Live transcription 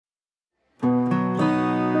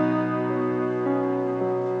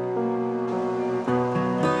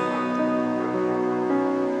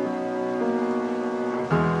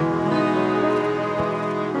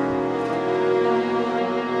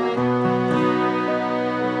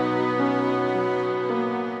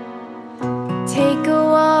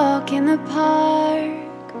the park,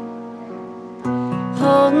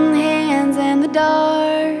 holding hands in the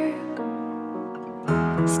dark,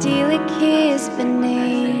 steal a kiss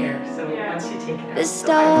beneath the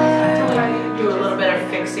stars. Do a little bit of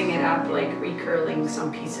fixing it up, like recurling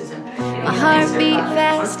some pieces and my heart beat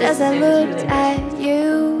fast as I looked at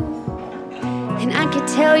you, and I could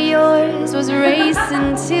tell yours was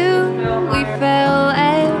racing too. We fell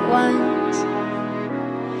at once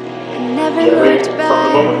and never looked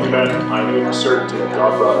back. From the moment we met, I knew with certainty that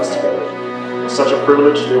God brought us together. It's such a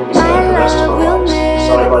privilege to be able to spend the rest of our lives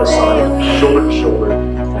side by side, shoulder to shoulder,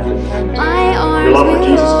 hand in hand. Your love for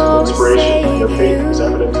Jesus is an inspiration, and your faith is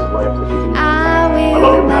evident in the life that you lead. I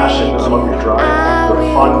love your passion, and I love your drive.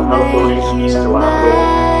 You're fun, outgoing, and easy to laugh with.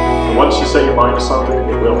 And once you set your mind to something,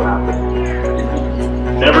 it will happen.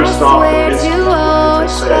 Never stop convincing me because I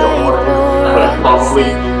say I don't want to, but I probably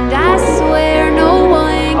will. I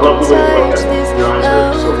love the way you look at me. Your eyes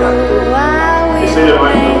are so captivating. They say that I'm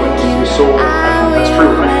the witness to your soul, and that's true.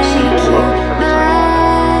 I can see that you love me every time.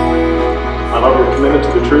 I love your commitment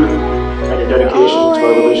to the truth and your dedication to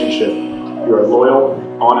our relationship. You are loyal,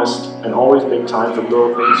 honest, and always make time for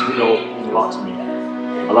little things you know mean a lot to me.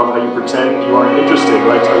 I love how you pretend you aren't interested,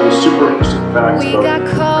 but I tell you super interesting facts about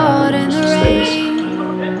things.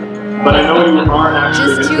 But I know you aren't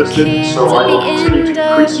actually interested, so I will continue to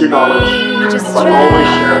increase your knowledge, but always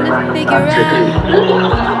share random facts with you.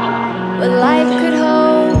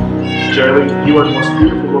 Gerilee, you are the most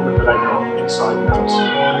beautiful woman that I know, inside and out.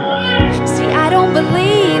 See, I don't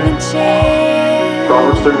believe in chance.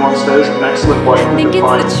 Proverbs 31 says, an excellent wife will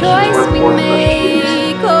define the choice we make.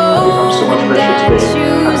 Become so much richer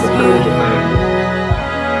today as the privilege of marrying you.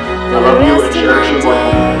 I love you and cherish you like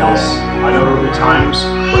nothing else. I know there will be times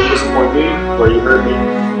where you disappoint me, where you hurt me,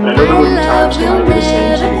 and I know there will be times when I do the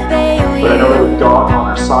same to you. But I know that with God on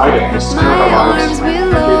our side and the Spirit of our lives, I forgive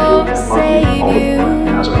you and love you all the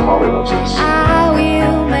more as our Father loves us.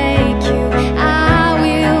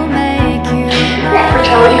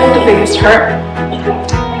 Bertel, you have the biggest heart.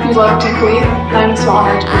 You love deeply, and I'm so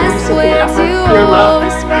honored to be your love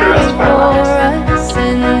for the rest of our lives.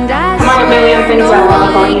 Among a million things I love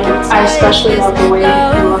about you, I especially love the way you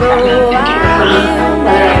look at me and care for me,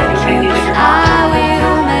 whether I think I need it or not.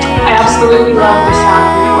 I absolutely love the sound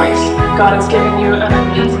of your voice. God has given you an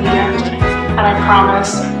amazing gift, and I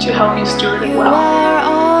promise to help you steward it well.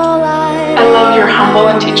 I love your humble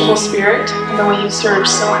and teachable spirit and the way you serve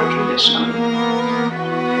so unconditionally.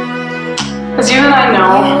 As you and I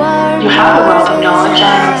know, you have a wealth of knowledge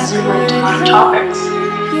on an exuberant amount of topics.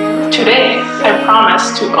 Today, I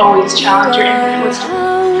promise to always challenge your infinite wisdom.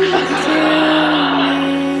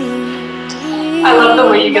 I love the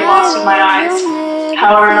way you get lost in my eyes.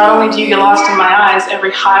 However, not only do you get lost in my eyes,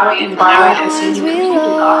 every highway and byway has seen you completely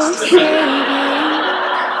lost.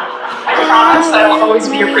 I promise I will always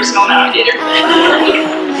be your personal navigator.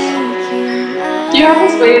 You have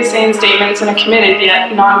this way of saying statements in a committed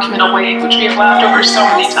yet non-committal way, which we have laughed over so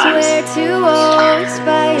many times.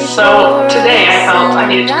 So today I felt I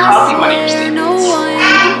needed to copy one of your statements.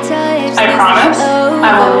 I promise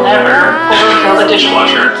I will never overfill the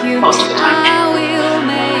dishwasher most of the time.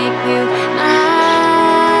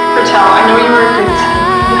 Bertel, I know you are a good man.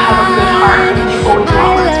 You have a good heart, and you always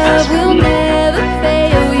want what's best for me.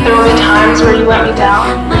 There will be times where you let me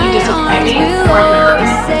down, where you disappoint me, or you hurt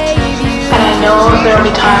me. And I know there will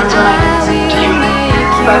be times when I deceived you,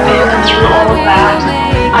 but and through all of that,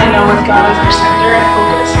 I know with God as our center and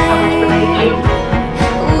focus, I will forgive you,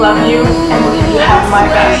 love you, and believe you have my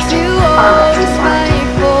best, our best in mind.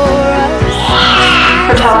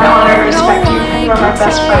 Bertel, I honor and respect you. You are my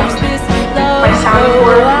best friend, my sounding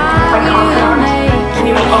board, my confidant, and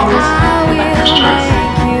you will always be my first choice.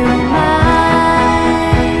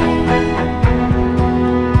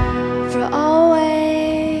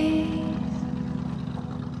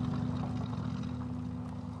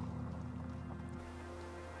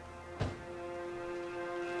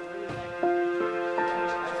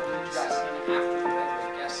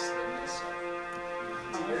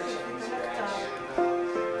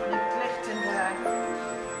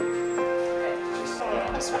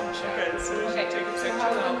 Okay, take a picture. How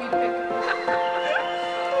do we pick?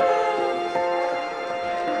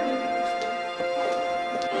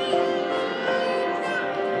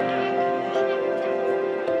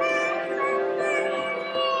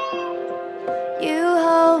 You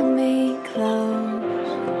hold me close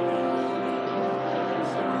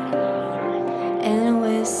and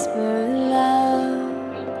whisper love.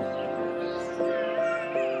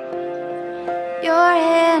 Your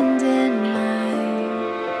hand in mine,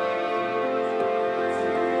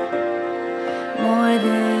 more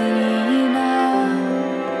than enough.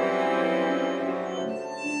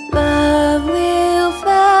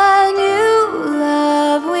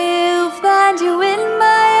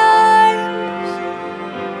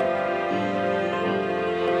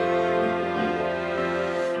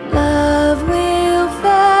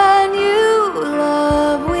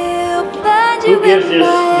 gives this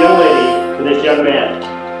young lady to this young man.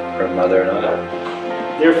 Her mother and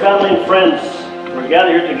I. Dear family and friends, we're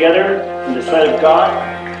gathered here together in the sight of God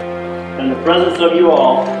and the presence of you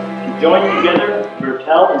all to join together,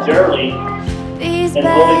 Bertel and Gerilee, in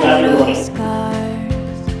holy matrimony.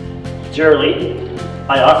 Gerilee,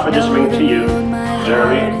 I offer this ring to you.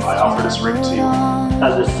 Gerilee, I offer this ring to you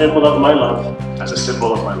As a symbol of my love. as a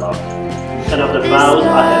symbol of my love And of the vows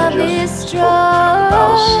I have just spoken.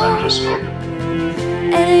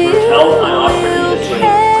 Bertel, I offer you this ring.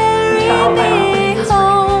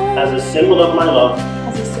 As a symbol of my love.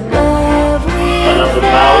 And of the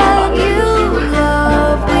vows I have just spoken.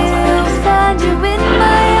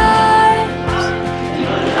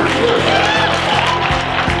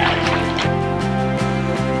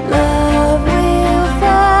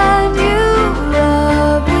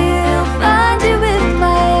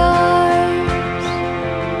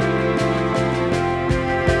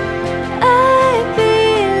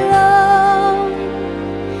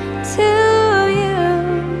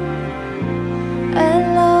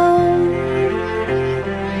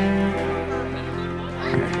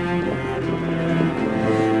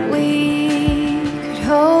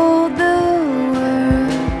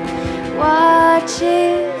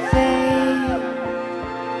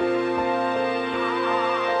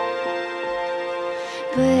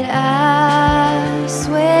 But I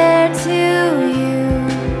swear to you,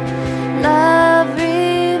 love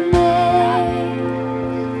remains.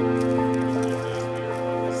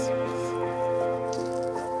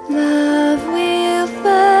 Love will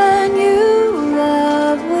find you,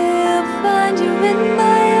 love will find you in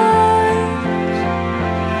my arms.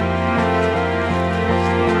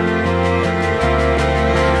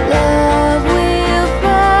 Love will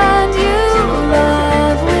find you,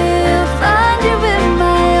 love will find you in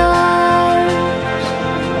my arms.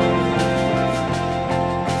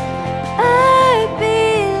 I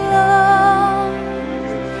belong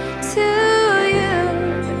to you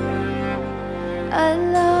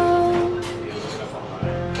alone.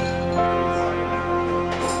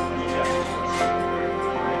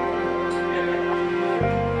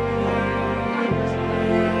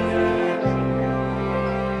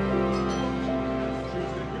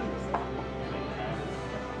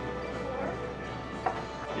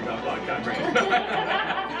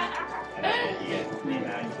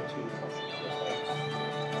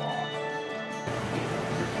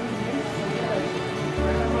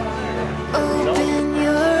 Open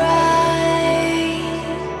your eyes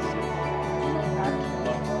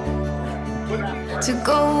to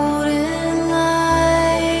golden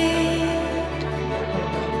light.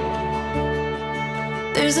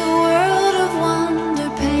 There's a world of wonder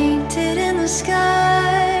painted in the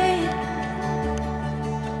sky.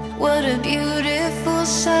 What a beautiful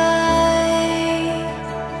sight.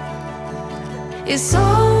 It's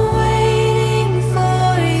all waiting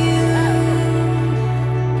for you.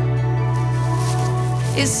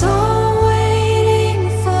 It's all waiting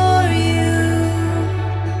for you.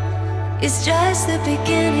 It's just the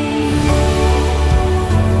beginning.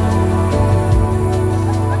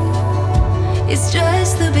 It's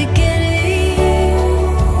just the beginning.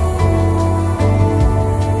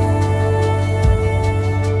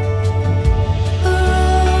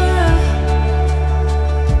 Aurora,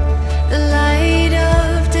 the light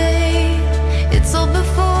of day, it's all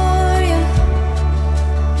before you,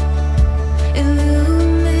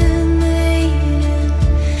 illuminated.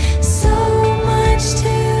 So much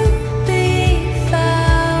to be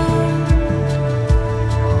found.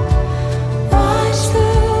 Watch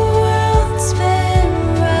the world spin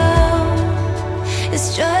round.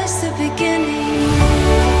 It's just the beginning.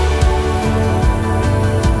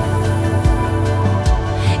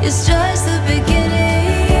 It's just the beginning.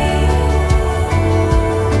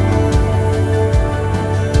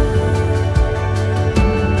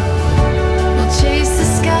 We'll chase the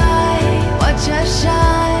sky, watch us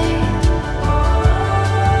shine.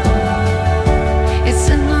 It's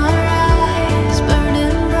in our eyes,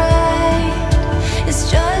 burning bright.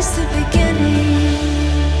 It's just the beginning.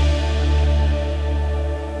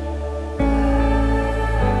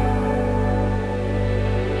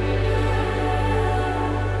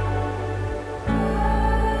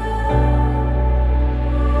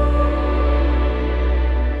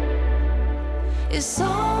 It's all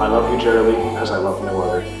I love you, Gerilee, as I love no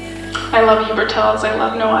other. I love you, Bertel, as I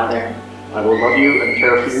love no other. I will love you and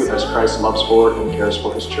care for you as Christ loves for and cares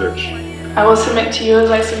for his church. I will submit to you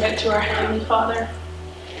as I submit to our Heavenly Father.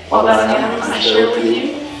 All that I am, I share with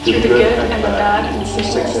you, through the good and the bad, in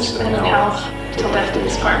sickness and in health, till death do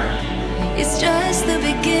us part. It's just the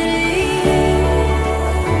beginning.